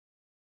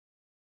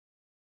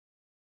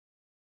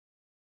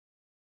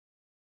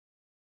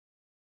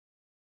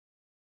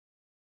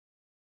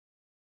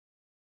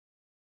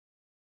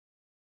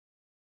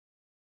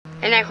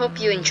and I hope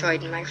you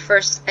enjoyed my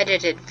first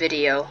edited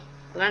video.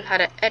 I learned how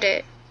to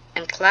edit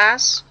in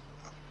class,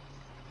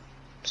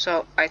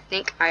 so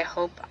I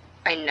hope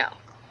I know.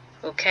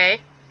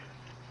 Okay?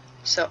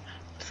 So,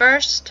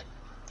 first,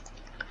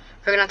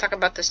 we're gonna talk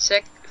about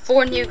the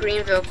 4 new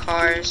Greenville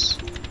cars.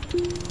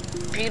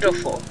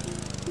 Beautiful.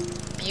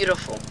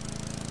 Beautiful.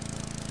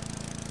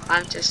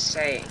 I'm just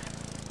saying.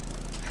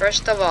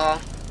 First of all,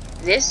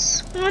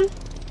 this one,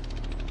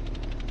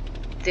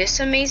 this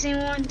amazing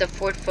one, the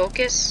Ford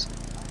Focus,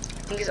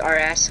 I think it's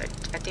RS,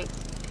 I think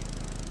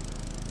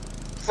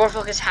Ford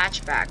Focus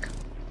hatchback.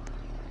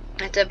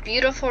 It's a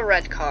beautiful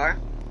red car.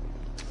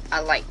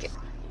 I like it.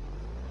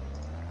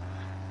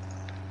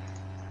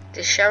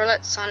 The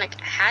Chevrolet Sonic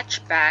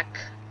hatchback,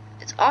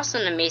 it's also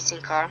an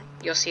amazing car.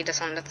 You'll see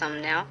this on the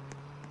thumbnail.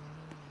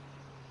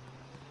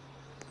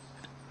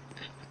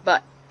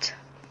 But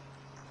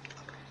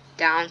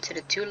down to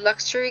the 2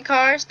 luxury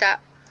cars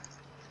that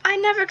I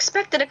never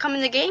expected to come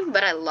in the game,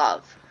 but I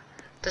love.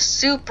 The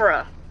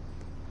Supra.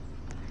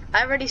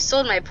 I already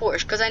sold my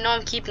Porsche because I know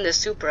I'm keeping the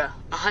Supra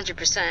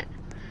 100%.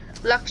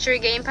 Luxury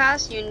Game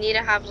Pass. You need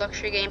to have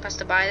Luxury Game Pass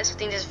to buy this. I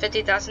think there's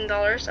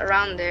 $50,000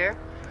 around there.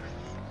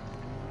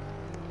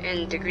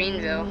 In the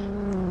Greenville.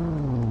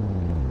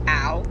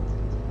 Ow.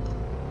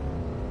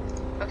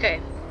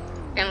 Okay.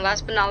 And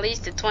last but not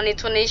least, the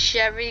 2020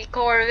 Chevy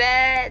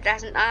Corvette.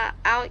 That's not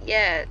out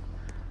yet.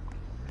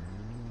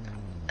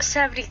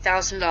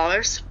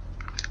 $70,000.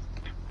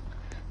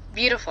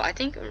 Beautiful. I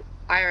think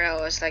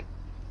IRL is like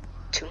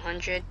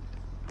 200.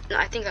 No,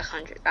 I think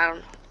 100.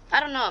 I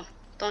don't know.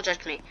 Don't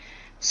judge me.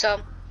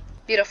 So,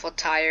 beautiful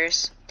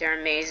tires. They're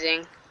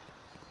amazing.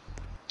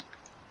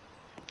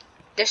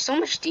 There's so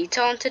much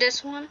detail into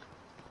this one.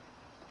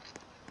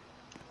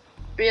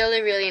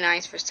 Really, really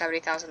nice for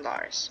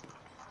 $70,000.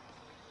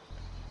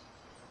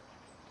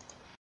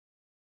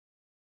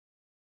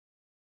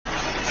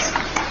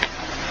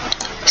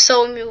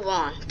 So we move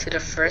on to the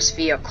first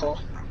vehicle,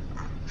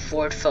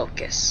 Ford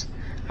Focus.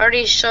 I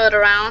already showed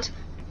around.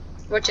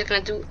 We're just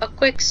gonna do a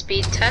quick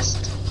speed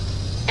test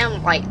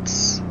and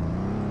lights.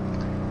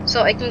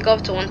 So it can go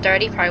up to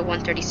 130, probably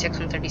 136,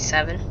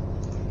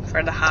 137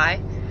 for the high.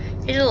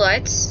 Here's the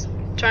lights,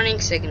 turning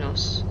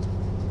signals.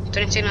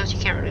 Turning signals you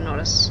can't really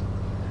notice.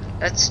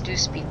 Let's do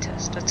speed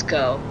test. Let's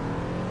go.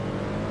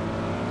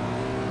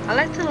 I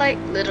like the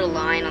little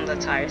line on the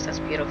tires. That's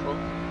beautiful.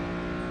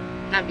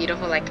 Not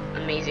beautiful, like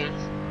amazing.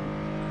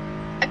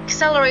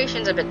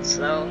 Acceleration's a bit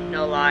slow,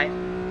 no lie. I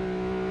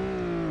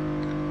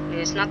mean,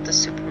 it's not the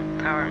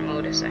superpower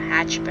mode, it's a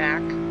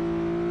hatchback.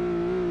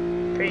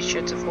 Pretty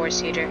sure it's a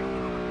 4-seater.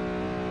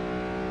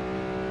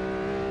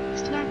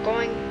 It's not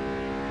going,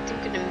 I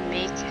think I'm gonna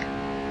make it.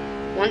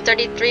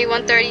 133,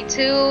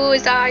 132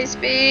 is the high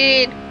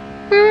speed.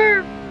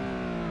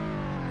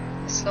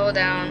 Slow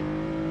down.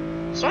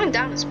 Slowing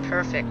down is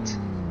perfect.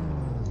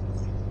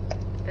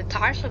 The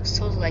tires look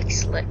so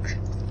slick.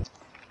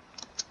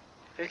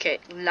 Okay,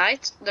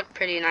 lights look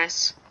pretty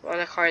nice while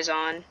the car's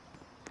on.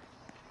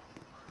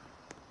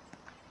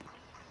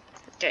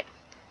 Okay,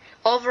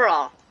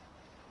 overall,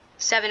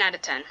 7 out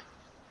of 10.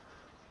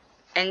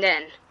 And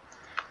then,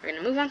 we're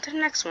gonna move on to the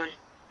next one.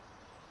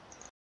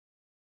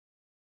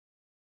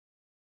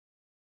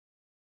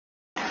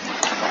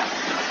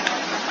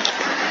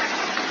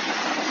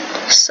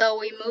 So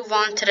we move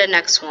on to the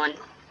next one.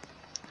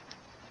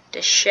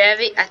 The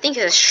Chevy, I think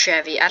it's a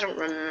Chevy, I don't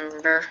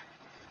remember.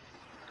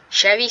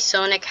 Chevy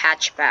Sonic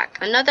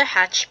hatchback. Another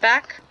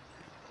hatchback.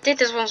 I think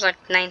this one's like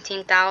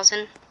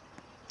 19,000.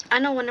 I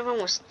know one of them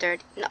was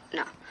 30.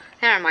 No.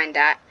 Never mind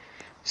that.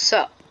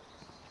 So,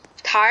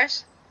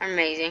 tires are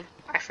amazing.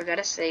 I forgot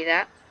to say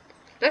that.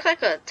 Looks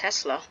like a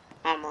Tesla,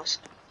 almost.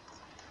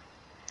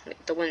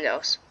 Like the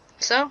windows.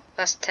 So,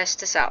 let's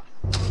test this out.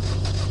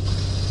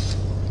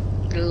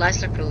 The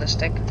lights look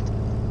realistic.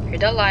 Here are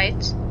the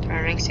lights.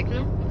 Turning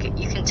signal. Okay,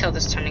 you can tell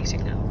this turning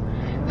signal.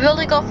 Will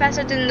they go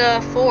faster than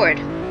the Ford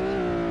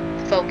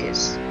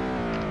Focus?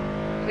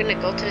 We're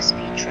gonna go to the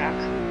speed track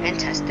and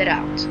test it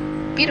out.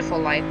 Beautiful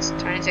lights.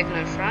 Turning signal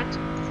in front.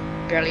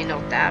 Barely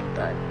note that,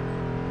 but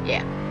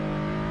yeah.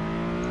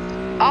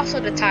 Also,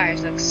 the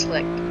tires look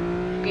slick.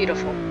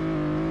 Beautiful.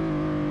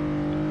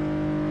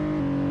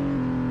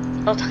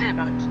 Oh, talking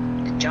about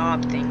the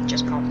job thing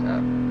just popped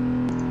up.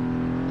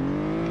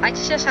 I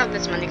just have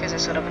this money because I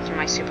sold a bunch of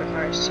my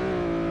supercars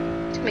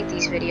to make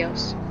these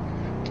videos.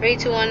 3,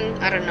 2,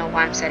 1. I don't know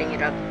why I'm setting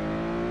it up.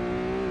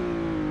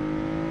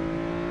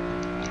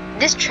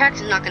 This track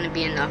is not going to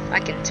be enough, I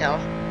can tell.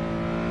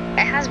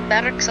 It has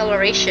better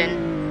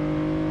acceleration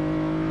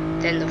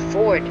than the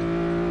Ford.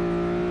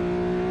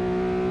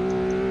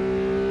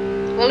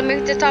 Will it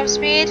make the top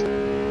speed?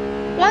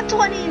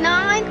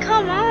 129?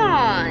 Come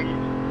on!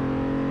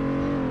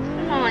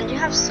 Come on, you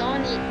have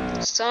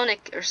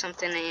Sonic or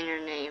something in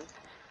your name.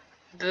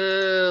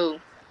 Boo.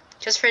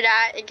 Just for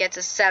that, it gets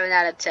a 7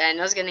 out of 10.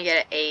 I was going to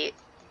get an 8,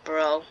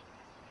 bro.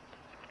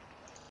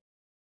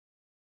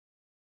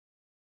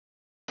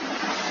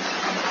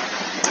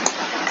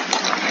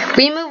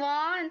 We move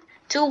on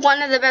to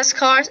one of the best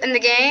cars in the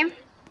game.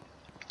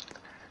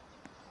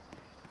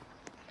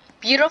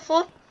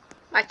 Beautiful.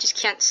 I just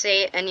can't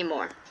say it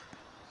anymore.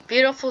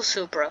 Beautiful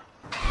Supra.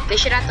 They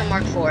should have the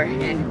Mark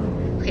IV.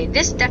 And okay,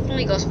 this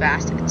definitely goes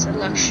fast. It's a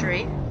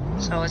luxury,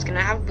 so it's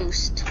gonna have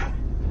boost.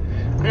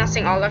 I'm not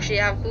saying all luxury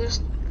have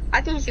boost.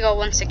 I think you can go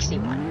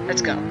 161.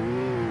 Let's go.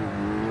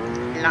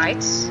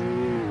 Lights.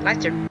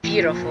 Lights are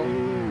beautiful.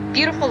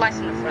 Beautiful lights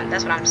in the front.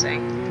 That's what I'm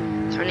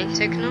saying. Turning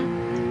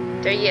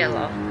signal. They're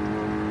yellow.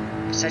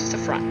 Besides the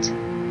front.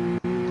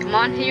 Come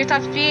on, hit your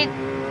top speed.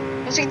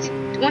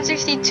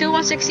 162,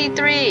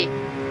 163.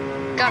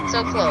 Got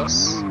so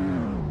close.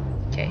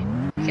 Okay,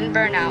 we can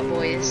burn out,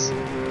 boys.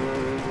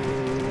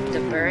 The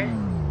bird.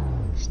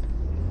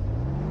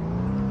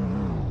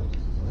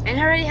 And it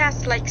already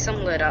has like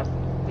some lit up,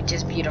 which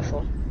is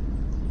beautiful.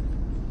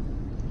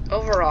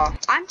 Overall,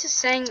 I'm just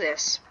saying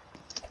this.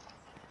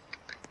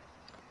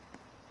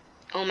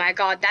 Oh my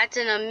god, that's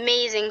an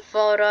amazing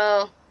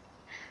photo.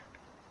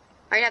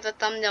 I got the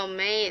thumbnail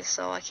made,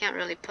 so I can't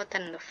really put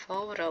that in the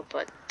photo,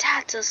 but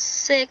that's a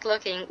sick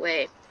looking,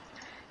 wait,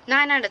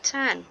 9 out of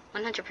 10,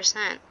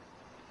 100%.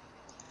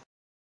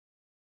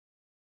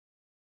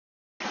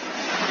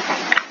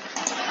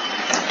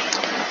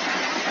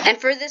 And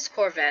for this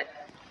Corvette,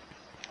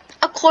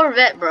 a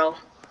Corvette, bro,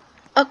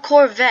 a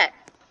Corvette.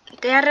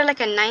 They added like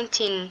a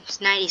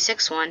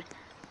 1996 one,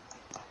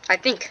 I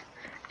think.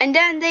 And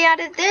then they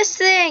added this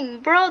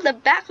thing, bro, the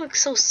back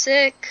looks so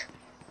sick.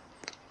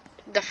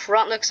 The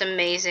front looks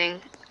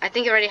amazing. I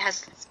think it already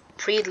has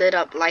pre-lit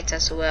up lights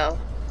as well.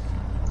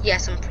 Yeah,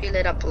 some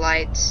pre-lit up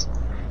lights.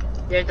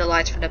 There are the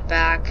lights for the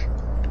back.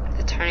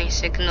 The turning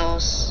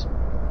signals.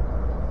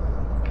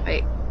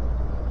 Wait.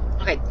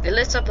 Okay, it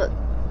lights up a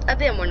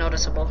bit more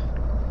noticeable.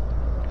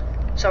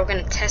 So we're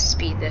gonna test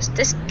speed this.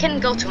 This can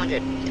go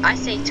 200. I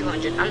say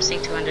 200. I'm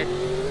saying 200.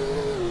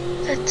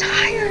 The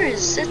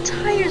tires. The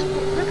tires.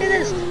 Look at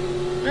this.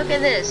 Look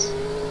at this.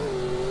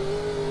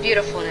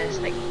 Beautifulness.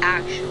 Like,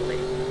 actually.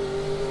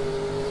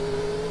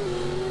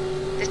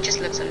 This just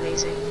looks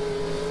amazing.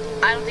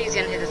 I don't think he's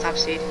gonna hit the top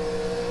speed.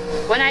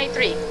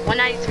 193.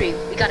 193.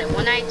 We got it.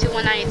 192,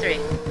 193.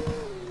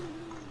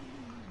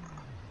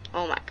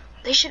 Oh my.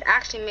 They should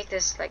actually make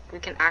this like we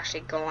can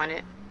actually go on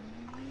it.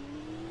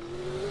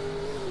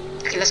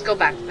 Okay, let's go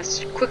back.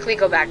 Let's quickly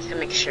go back to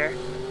make sure.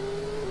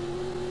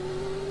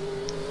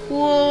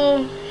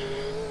 Whoa.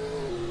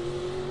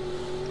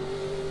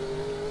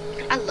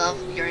 I love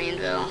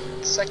Greenville.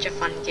 It's such a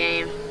fun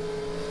game.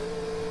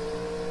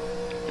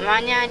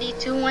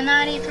 192,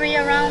 193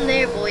 around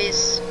there,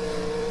 boys.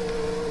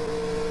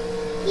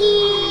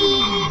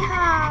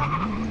 Yeehaw!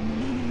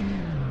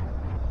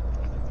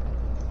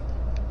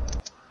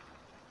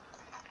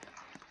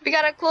 We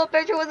got a cool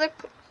picture with a...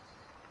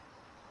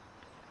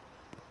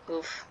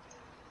 Oof.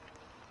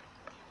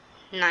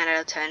 9 out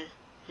of 10.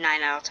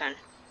 9 out of 10.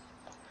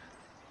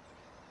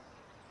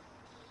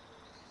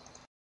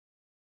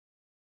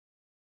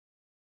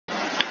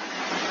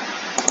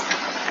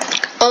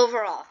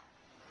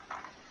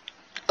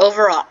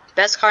 Overall,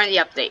 best car in the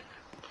update.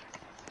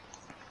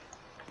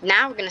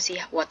 Now we're gonna see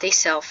what they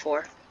sell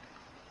for.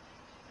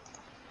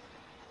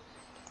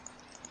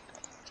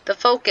 The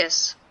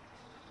Focus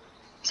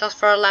sells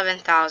for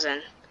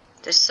 11,000.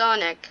 The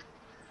Sonic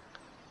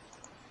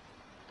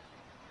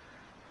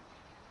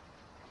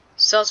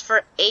sells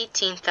for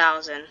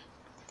 18,000.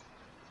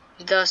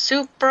 The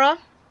Supra,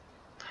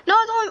 no,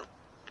 don't.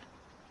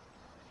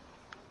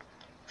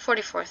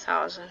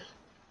 44,000.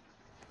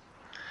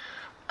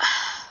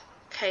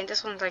 Okay,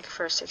 this one's like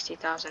for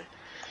 60,000.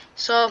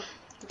 So,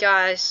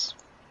 guys,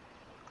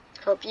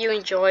 hope you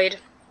enjoyed.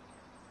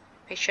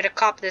 Make sure to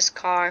cop this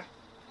car.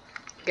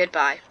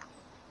 Goodbye.